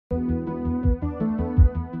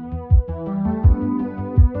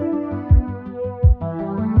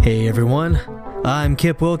Hey everyone, I'm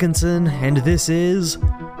Kip Wilkinson, and this is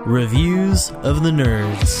Reviews of the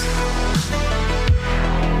Nerds.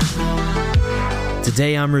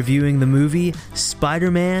 Today I'm reviewing the movie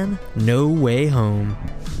Spider-Man: No Way Home.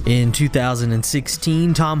 In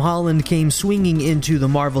 2016, Tom Holland came swinging into the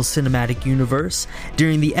Marvel Cinematic Universe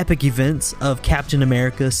during the epic events of Captain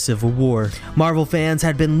America: Civil War. Marvel fans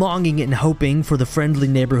had been longing and hoping for the friendly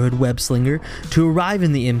neighborhood web-slinger to arrive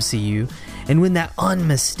in the MCU, and when that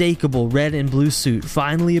unmistakable red and blue suit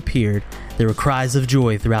finally appeared, there were cries of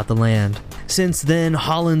joy throughout the land. Since then,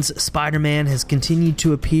 Holland's Spider-Man has continued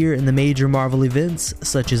to appear in the major Marvel events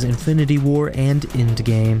such as Infinity War and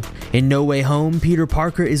Endgame. In No Way Home, Peter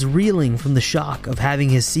Parker is reeling from the shock of having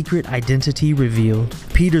his secret identity revealed.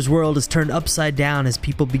 Peter's world is turned upside down as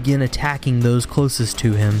people begin attacking those closest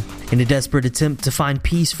to him. In a desperate attempt to find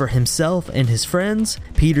peace for himself and his friends,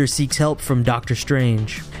 Peter seeks help from Doctor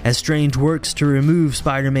Strange. As Strange works to remove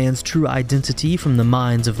Spider-Man's true identity from the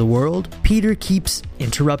minds of the world, Peter keeps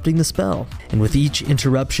interrupting the spell. And with each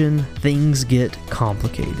interruption, things get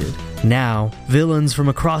complicated. Now, villains from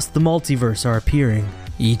across the multiverse are appearing.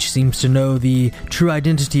 Each seems to know the true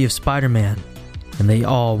identity of Spider-Man, and they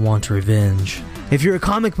all want revenge. If you're a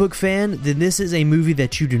comic book fan, then this is a movie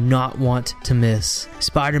that you do not want to miss.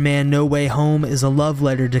 Spider-Man: No Way Home is a love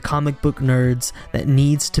letter to comic book nerds that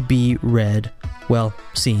needs to be read. Well,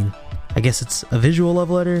 seen. I guess it's a visual love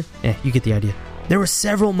letter? You get the idea. There were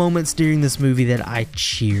several moments during this movie that I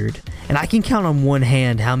cheered, and I can count on one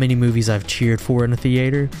hand how many movies I've cheered for in a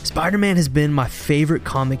theater. Spider-Man has been my favorite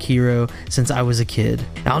comic hero since I was a kid.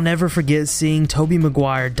 And I'll never forget seeing Tobey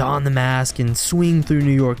Maguire don the mask and swing through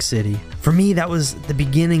New York City. For me, that was the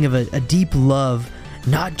beginning of a deep love,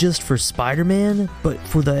 not just for Spider-Man, but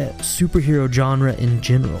for the superhero genre in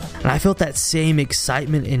general. And I felt that same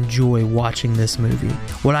excitement and joy watching this movie.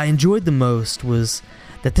 What I enjoyed the most was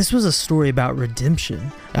that this was a story about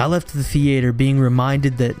redemption. I left the theater being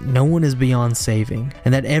reminded that no one is beyond saving,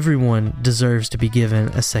 and that everyone deserves to be given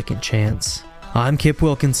a second chance. I'm Kip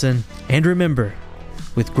Wilkinson, and remember,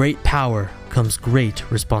 with great power comes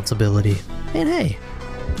great responsibility. And hey,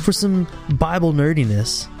 for some Bible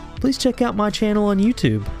nerdiness, please check out my channel on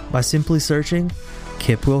YouTube by simply searching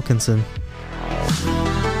Kip Wilkinson.